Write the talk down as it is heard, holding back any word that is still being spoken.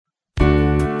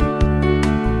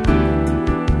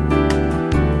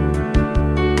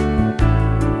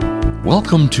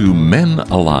Welcome to Men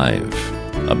Alive,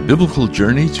 a biblical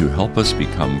journey to help us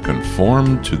become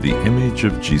conformed to the image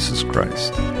of Jesus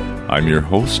Christ. I'm your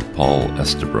host, Paul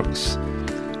Estabrooks.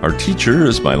 Our teacher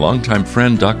is my longtime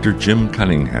friend, Dr. Jim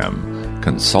Cunningham,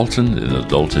 consultant in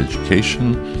adult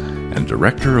education and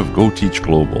director of Go Teach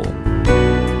Global.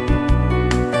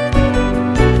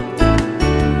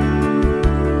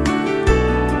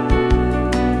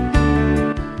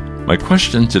 My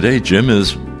question today, Jim,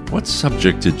 is what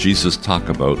subject did Jesus talk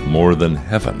about more than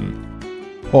heaven?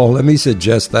 Oh, let me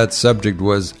suggest that subject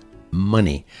was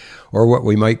money, or what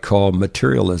we might call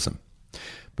materialism.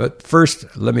 But first,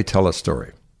 let me tell a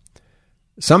story.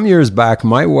 Some years back,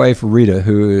 my wife Rita,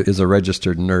 who is a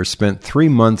registered nurse, spent 3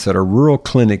 months at a rural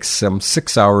clinic some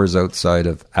 6 hours outside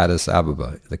of Addis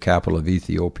Ababa, the capital of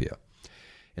Ethiopia.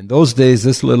 In those days,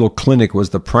 this little clinic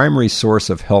was the primary source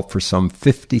of help for some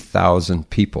 50,000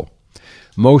 people.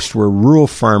 Most were rural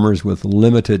farmers with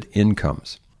limited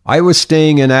incomes. I was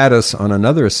staying in Addis on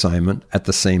another assignment at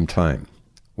the same time.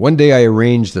 One day I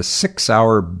arranged a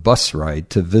 6-hour bus ride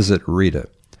to visit Rita.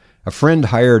 A friend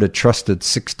hired a trusted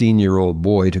 16-year-old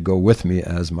boy to go with me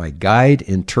as my guide,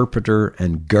 interpreter,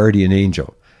 and guardian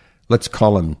angel. Let's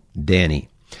call him Danny.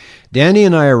 Danny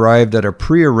and I arrived at a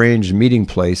prearranged meeting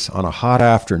place on a hot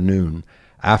afternoon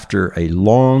after a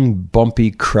long,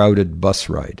 bumpy, crowded bus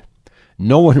ride.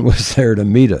 No one was there to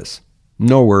meet us.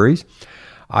 No worries.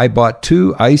 I bought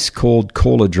 2 ice-cold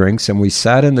cola drinks and we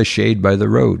sat in the shade by the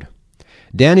road.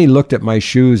 Danny looked at my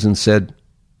shoes and said,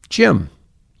 "Jim,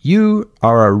 you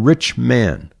are a rich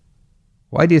man."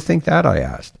 "Why do you think that?" I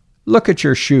asked. "Look at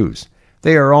your shoes.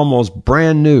 They are almost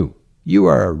brand new. You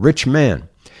are a rich man."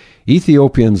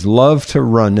 Ethiopians love to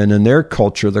run, and in their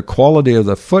culture, the quality of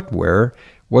the footwear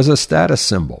was a status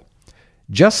symbol.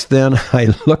 Just then,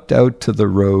 I looked out to the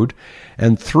road,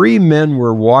 and 3 men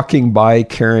were walking by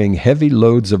carrying heavy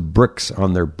loads of bricks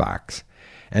on their backs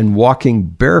and walking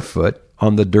barefoot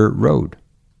on the dirt road.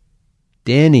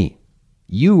 "Danny,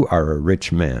 you are a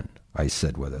rich man," I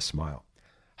said with a smile.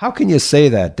 "How can you say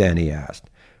that?" Danny asked.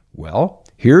 "Well,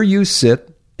 here you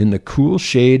sit in the cool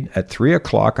shade at 3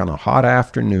 o'clock on a hot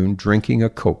afternoon drinking a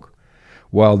Coke,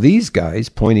 while these guys,"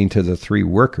 pointing to the 3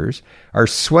 workers, "are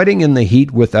sweating in the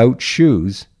heat without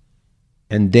shoes.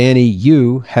 And Danny,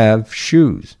 you have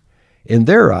shoes. In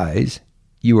their eyes,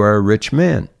 you are a rich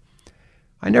man."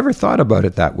 "I never thought about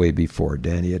it that way before,"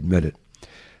 Danny admitted.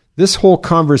 This whole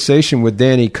conversation with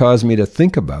Danny caused me to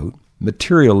think about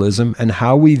materialism and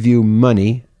how we view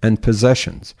money and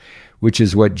possessions, which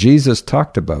is what Jesus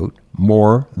talked about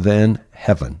more than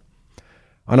heaven.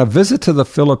 On a visit to the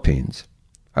Philippines,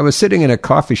 I was sitting in a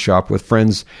coffee shop with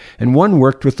friends, and one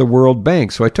worked with the World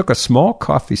Bank, so I took a small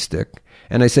coffee stick,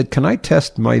 and I said, "Can I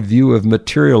test my view of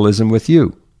materialism with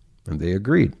you?" And they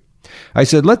agreed. I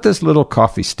said, "Let this little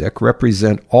coffee stick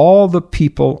represent all the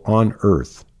people on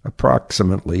Earth,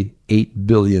 approximately 8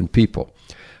 billion people."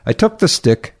 I took the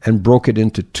stick and broke it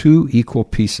into 2 equal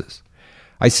pieces.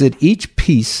 I said, "Each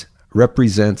piece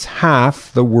represents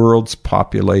half the world's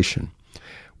population.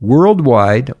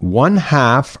 Worldwide,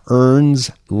 1/2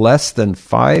 earns less than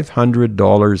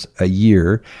 $500 a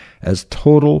year as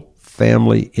total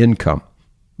family income,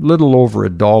 little over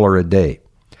 $1 a day."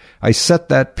 I set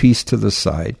that piece to the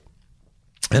side,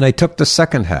 and I took the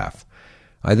second half.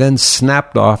 I then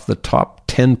snapped off the top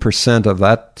 10% of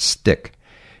that stick,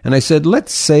 and I said,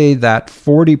 let's say that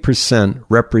 40%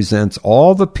 represents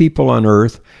all the people on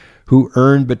Earth who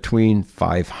earn between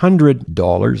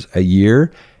 $500 a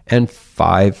year and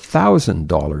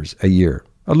 $5,000 a year,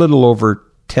 a little over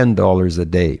 $10 a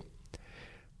day.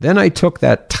 Then I took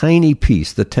that tiny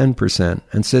piece, the 10%,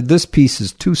 and said this piece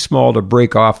is too small to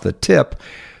break off the tip,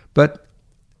 but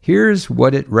here's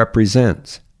what it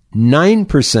represents.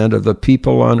 9% of the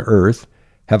people on Earth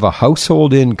have a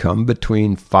household income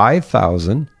between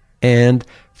 $5,000 and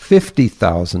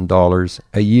 $50,000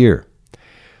 a year.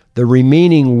 The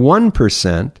remaining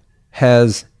 1%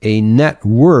 has a net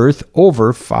worth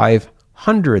over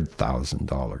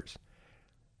 $500,000.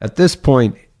 At this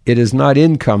point, it is not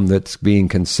income that's being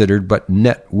considered, but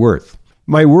net worth.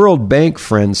 My World Bank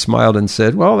friend smiled and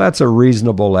said, "Well, that's a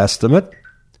reasonable estimate."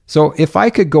 So if I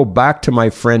could go back to my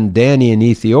friend Danny in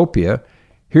Ethiopia,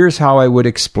 here's how I would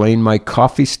explain my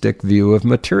coffee stick view of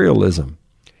materialism.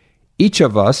 Each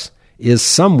of us is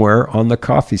somewhere on the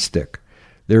coffee stick.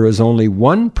 There is only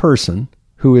one person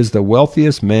who is the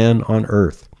wealthiest man on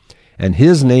earth, and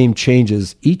his name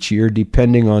changes each year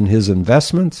depending on his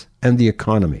investments and the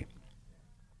economy.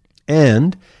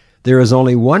 And there is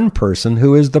only one person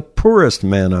who is the poorest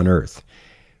man on earth.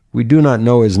 We do not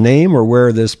know his name or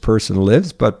where this person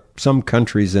lives, but some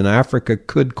countries in Africa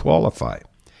could qualify.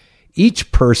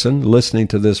 Each person listening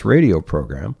to this radio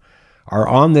program are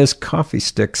on this coffee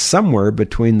stick somewhere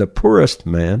between the poorest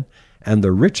man and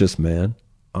the richest man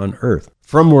on earth.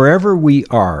 From wherever we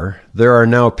are, there are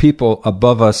now people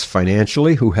above us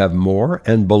financially who have more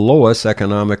and below us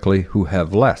economically who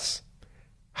have less.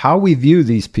 How we view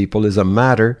these people is a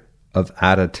matter of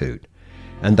attitude,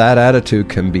 and that attitude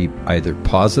can be either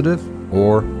positive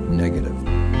or negative.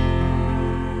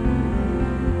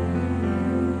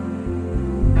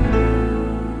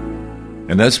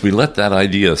 And as we let that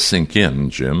idea sink in,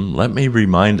 Jim, let me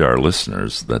remind our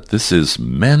listeners that this is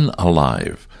Men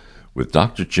Alive with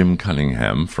Dr. Jim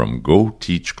Cunningham from Go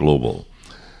Teach Global.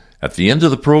 At the end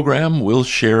of the program, we'll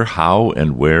share how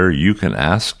and where you can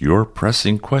ask your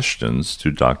pressing questions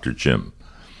to Dr. Jim.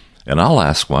 And I'll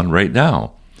ask one right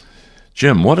now.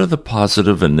 Jim, what are the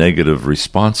positive and negative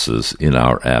responses in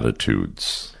our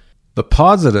attitudes? The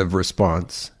positive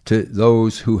response to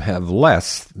those who have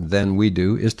less than we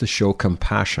do is to show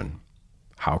compassion.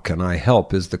 How can I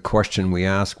help is the question we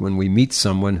ask when we meet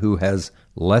someone who has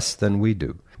less than we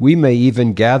do. We may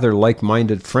even gather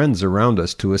like-minded friends around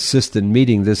us to assist in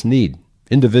meeting this need.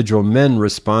 Individual men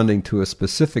responding to a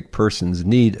specific person's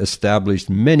need established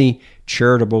many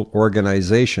charitable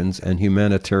organizations and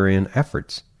humanitarian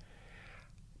efforts.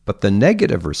 But the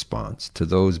negative response to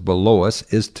those below us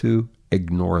is to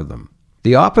ignore them.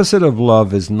 The opposite of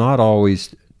love is not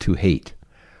always to hate.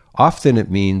 Often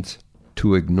it means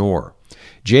to ignore.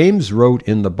 James wrote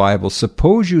in the Bible,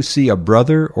 "Suppose you see a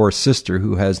brother or sister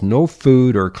who has no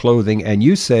food or clothing, and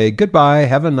you say, 'Goodbye,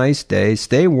 have a nice day,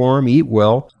 stay warm, eat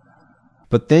well,'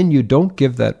 but then you don't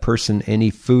give that person any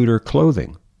food or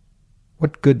clothing.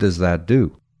 What good does that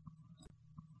do?"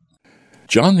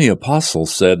 John the Apostle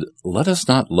said, "Let us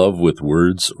not love with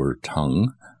words or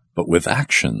tongue, but with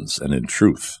actions and in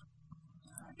truth."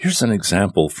 Here's an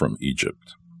example from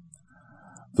Egypt.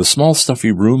 The small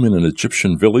stuffy room in an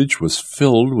Egyptian village was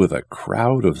filled with a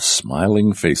crowd of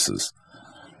smiling faces.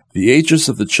 The ages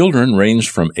of the children ranged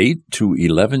from 8 to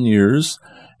 11 years,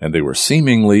 and they were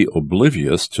seemingly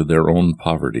oblivious to their own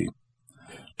poverty.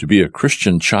 To be a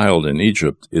Christian child in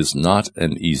Egypt is not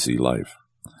an easy life.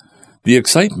 The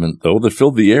excitement, though, that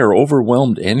filled the air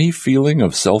overwhelmed any feeling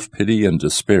of self-pity and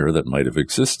despair that might have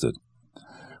existed.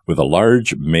 With a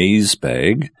large maize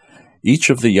bag,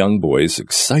 each of the young boys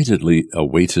excitedly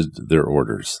awaited their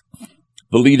orders.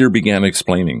 The leader began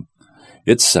explaining,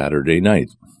 "It's Saturday night,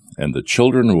 and the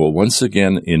children will once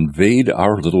again invade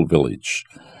our little village.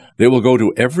 They will go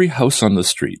to every house on the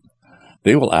street.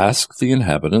 They will ask the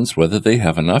inhabitants whether they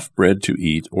have enough bread to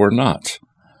eat or not.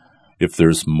 If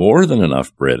there's more than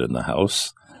enough bread in the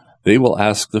house, they will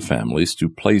ask the families to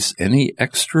place any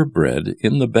extra bread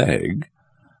in the bag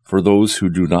for those who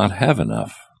do not have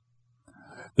enough.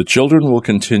 The children will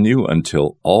continue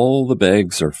until all the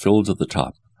bags are filled to the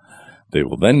top. They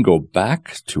will then go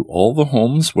back to all the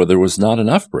homes where there was not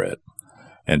enough bread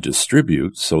and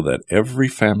distribute so that every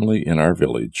family in our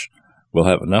village will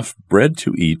have enough bread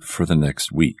to eat for the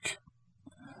next week.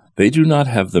 They do not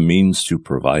have the means to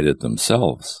provide it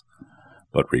themselves,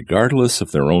 but regardless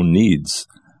of their own needs,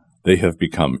 they have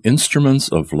become instruments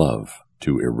of love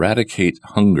to eradicate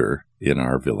hunger in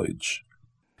our village."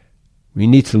 We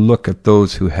need to look at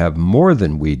those who have more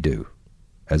than we do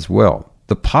as well.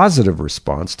 The positive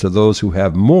response to those who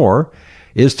have more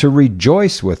is to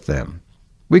rejoice with them.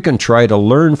 We can try to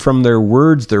learn from their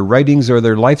words, their writings, or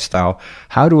their lifestyle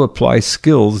how to apply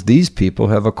skills these people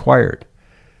have acquired.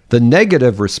 The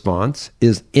negative response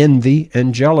is envy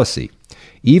and jealousy,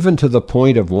 even to the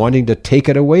point of wanting to take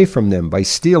it away from them by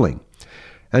stealing.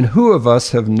 And who of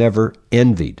us have never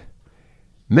envied?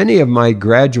 Many of my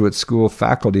graduate school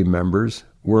faculty members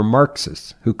were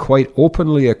Marxists who quite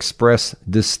openly express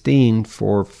disdain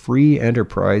for free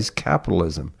enterprise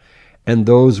capitalism and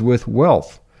those with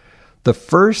wealth. The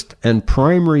first and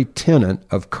primary tenet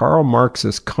of Karl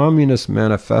Marx's Communist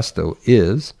Manifesto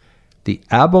is the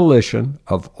abolition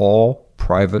of all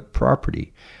private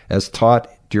property, as taught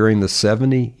during the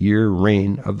 70-year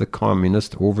reign of the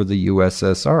communists over the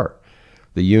USSR,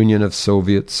 the Union of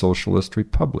Soviet Socialist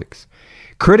Republics.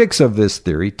 Critics of this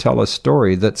theory tell a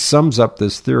story that sums up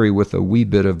this theory with a wee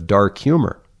bit of dark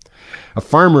humor. A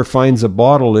farmer finds a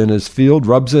bottle in his field,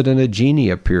 rubs it, and a genie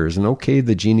appears. And okay,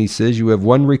 the genie says, "You have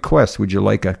one request. Would you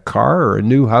like a car or a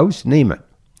new house? Name it."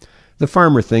 The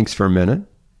farmer thinks for a minute.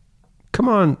 "Come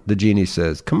on," the genie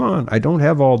says. "Come on, I don't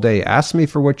have all day. Ask me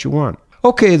for what you want."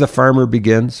 "Okay," the farmer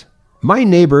begins. "My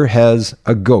neighbor has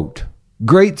a goat."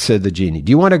 "Great," said the genie.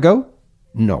 "Do you want a goat?"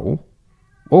 "No."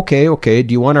 Okay.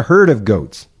 Do you want a herd of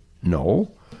goats?"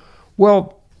 "No."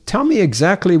 "Well, tell me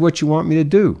exactly what you want me to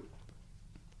do."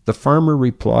 The farmer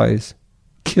replies,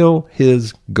 kill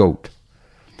his goat.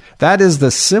 That is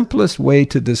the simplest way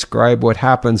to describe what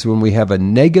happens when we have a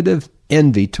negative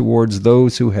envy towards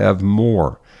those who have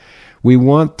more. We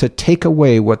want to take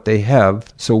away what they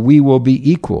have so we will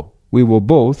be equal. We will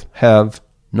both have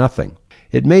nothing.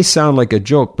 It may sound like a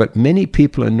joke, but many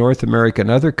people in North America and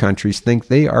other countries think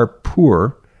they are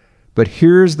poor. But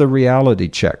here's the reality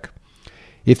check.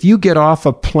 If you get off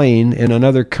a plane in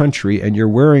another country and you're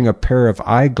wearing a pair of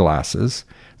eyeglasses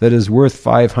that is worth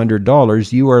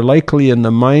 $500, you are likely in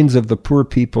the minds of the poor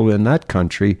people in that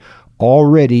country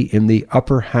already in the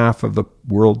upper half of the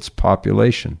world's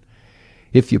population.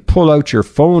 If you pull out your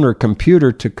phone or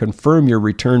computer to confirm your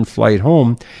return flight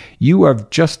home, you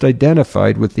have just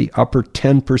identified with the upper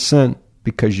 10%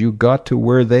 because you got to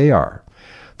where they are.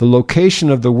 The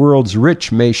location of the world's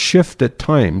rich may shift at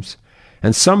times,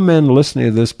 and some men listening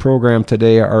to this program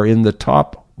today are in the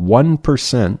top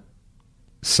 1%.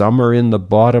 Some are in the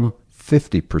bottom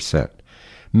 50%.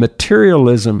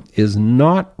 Materialism is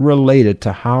not related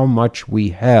to how much we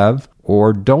have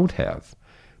or don't have.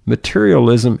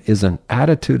 Materialism is an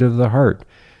attitude of the heart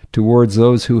towards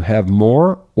those who have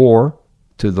more or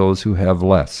to those who have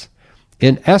less.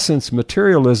 In essence,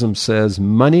 materialism says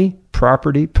money,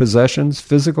 property, possessions,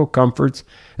 physical comforts,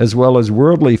 as well as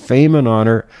worldly fame and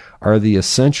honor are the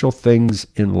essential things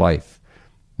in life.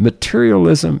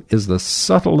 Materialism is the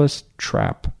subtlest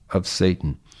trap of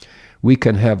Satan. We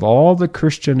can have all the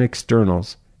Christian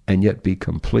externals and yet be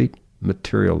complete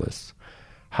materialists.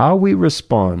 How we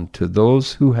respond to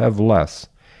those who have less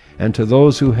and to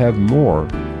those who have more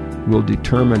will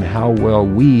determine how well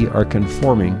we are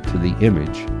conforming to the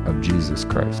image of Jesus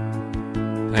Christ.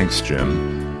 Thanks,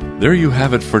 Jim. There you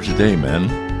have it for today, men.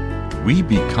 We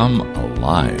become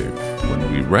alive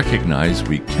when we recognize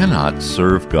we cannot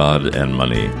serve God and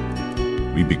money.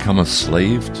 We become a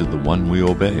slave to the one we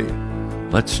obey.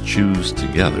 Let's choose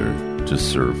together to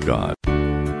serve God.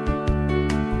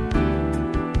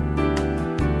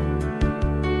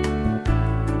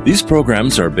 These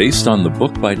programs are based on the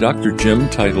book by Dr. Jim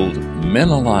titled Men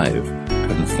Alive,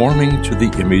 Conforming to the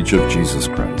Image of Jesus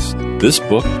Christ. This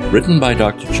book, written by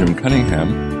Dr. Jim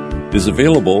Cunningham, is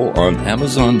available on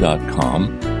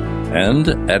Amazon.com and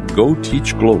at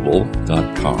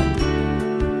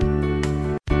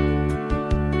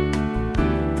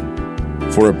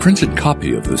GoTeachGlobal.com. For a printed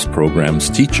copy of this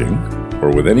program's teaching, or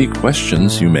with any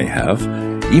questions you may have,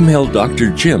 email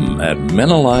Dr. Jim at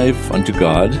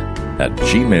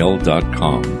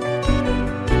menaliveuntogod@gmail.com.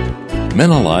 Men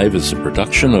Alive is a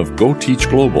production of Go Teach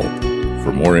Global.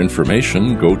 For more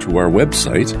information, go to our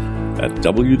website at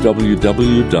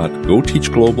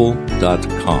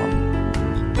www.goteachglobal.com.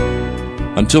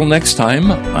 Until next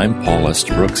time, I'm Paul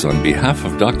Estabrooks on behalf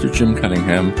of Dr. Jim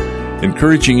Cunningham,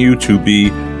 encouraging you to be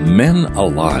men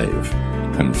alive,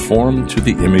 conformed to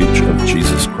the image of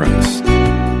Jesus Christ.